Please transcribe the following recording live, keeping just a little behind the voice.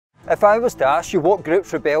If I was to ask you what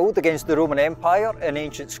groups rebelled against the Roman Empire in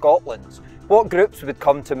ancient Scotland, what groups would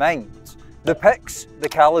come to mind? The Picts, the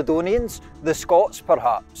Caledonians, the Scots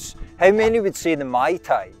perhaps? How many would say the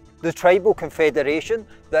Maeatae, the tribal confederation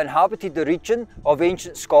that inhabited the region of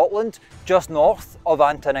ancient Scotland just north of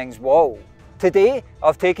Antonine's wall? Today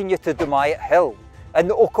I've taken you to Dumyat Hill in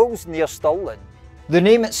the Ochils near Stirling. The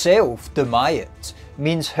name itself, Dumyat,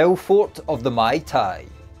 means hill fort of the Maeatae.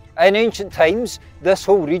 In ancient times, this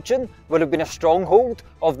whole region would have been a stronghold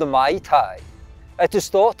of the Maeatae. It is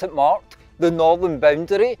thought it marked the northern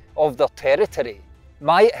boundary of their territory.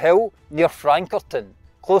 Myot Hill near Fankerton,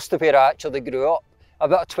 close to where I actually grew up,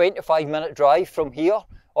 about a 25-minute drive from here,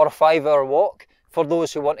 or a 5-hour walk for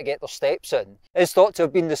those who want to get their steps in, is thought to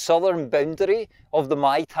have been the southern boundary of the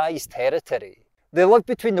Maeatae's territory. They lived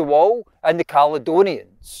between the wall and the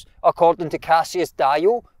Caledonians, according to Cassius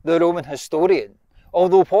Dio, the Roman historian,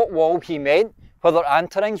 although what wall he meant, whether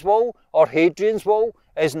Antonine's wall or Hadrian's wall,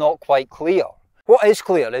 is not quite clear. What is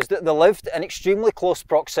clear is that they lived in extremely close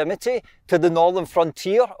proximity to the northern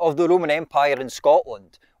frontier of the Roman Empire in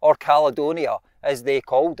Scotland, or Caledonia as they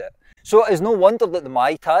called it. So it is no wonder that the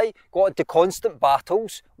Maeatae got into constant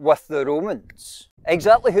battles with the Romans.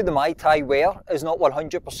 Exactly who the Maeatae were is not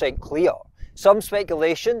 100% clear. Some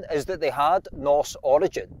speculation is that they had Norse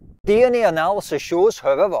origin. DNA analysis shows,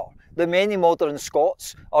 however, that many modern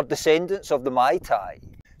Scots are descendants of the Maeatae,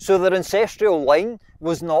 so their ancestral line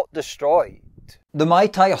was not destroyed. The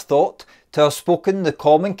Maeatae are thought to have spoken the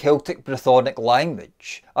common Celtic Brythonic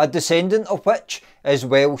language, a descendant of which is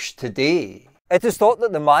Welsh today. It is thought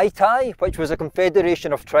that the Maeatae, which was a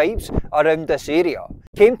confederation of tribes around this area,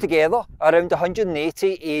 came together around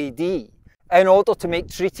 180 AD in order to make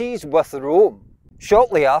treaties with Rome.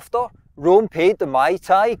 Shortly after, Rome paid the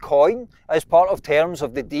Maeatae coin as part of terms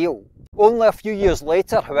of the deal. Only a few years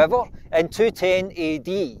later, however, in 210 AD,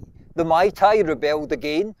 the Maeatae rebelled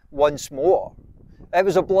again once more. It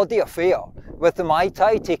was a bloody affair, with the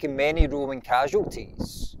Maeatae taking many Roman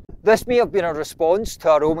casualties. This may have been a response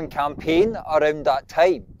to a Roman campaign around that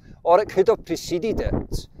time, or it could have preceded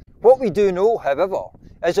it. What we do know, however,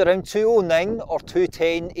 is around 209 or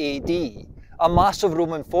 210 AD, a massive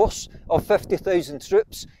Roman force of 50,000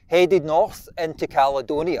 troops headed north into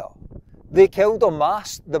Caledonia. They killed en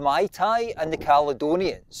masse the Maeatae and the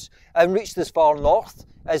Caledonians and reached as far north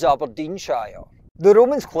as Aberdeenshire. The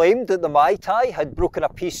Romans claimed that the Maeatae had broken a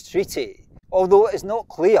peace treaty. Although it is not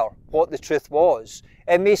clear what the truth was,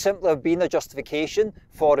 it may simply have been a justification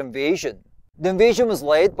for invasion. The invasion was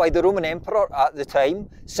led by the Roman Emperor at the time,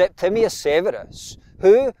 Septimius Severus,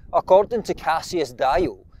 who, according to Cassius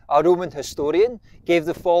Dio, a Roman historian, gave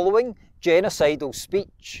the following genocidal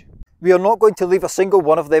speech. "We are not going to leave a single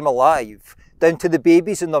one of them alive, down to the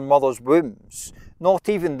babies in their mothers' wombs. Not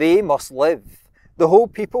even they must live. The whole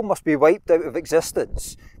people must be wiped out of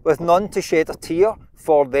existence, with none to shed a tear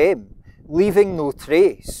for them, leaving no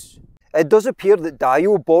trace." It does appear that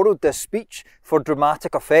Dio borrowed this speech for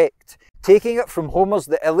dramatic effect, taking it from Homer's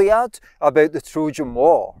The Iliad about the Trojan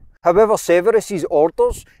War. However, Severus's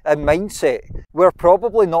orders and mindset were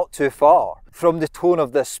probably not too far from the tone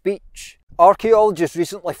of this speech. Archaeologists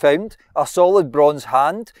recently found a solid bronze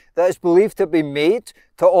hand that is believed to have been made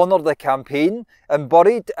to honour the campaign and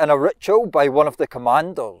buried in a ritual by one of the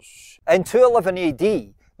commanders. In 211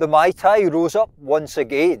 AD, the Maeatae rose up once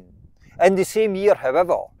again. In the same year,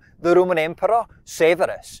 however, the Roman Emperor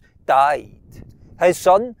Severus died. His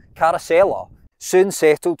son Caracalla soon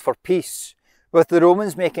settled for peace, with the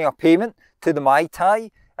Romans making a payment to the Maeatae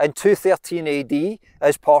in 213 AD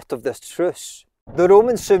as part of this truce. The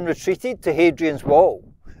Romans soon retreated to Hadrian's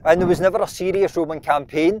wall, and there was never a serious Roman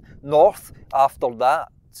campaign north after that.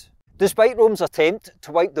 Despite Rome's attempt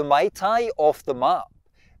to wipe the Maeatae off the map,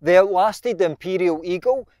 they outlasted the imperial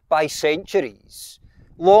eagle by centuries.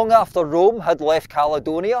 Long after Rome had left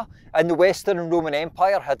Caledonia and the Western Roman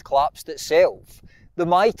Empire had collapsed itself, the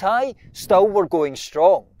Maeatae still were going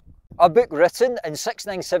strong. A book written in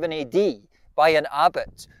 697 AD by an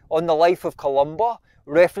abbot on the life of Columba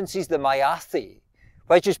references the Maeatae,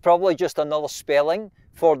 which is probably just another spelling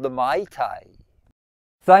for the Maeatae.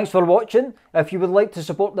 Thanks for watching. If you would like to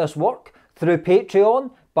support this work through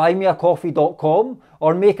Patreon, buymeacoffee.com,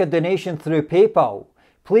 or make a donation through PayPal,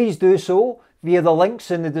 please do so via the links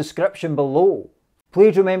in the description below.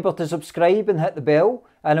 Please remember to subscribe and hit the bell,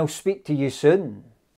 and I'll speak to you soon.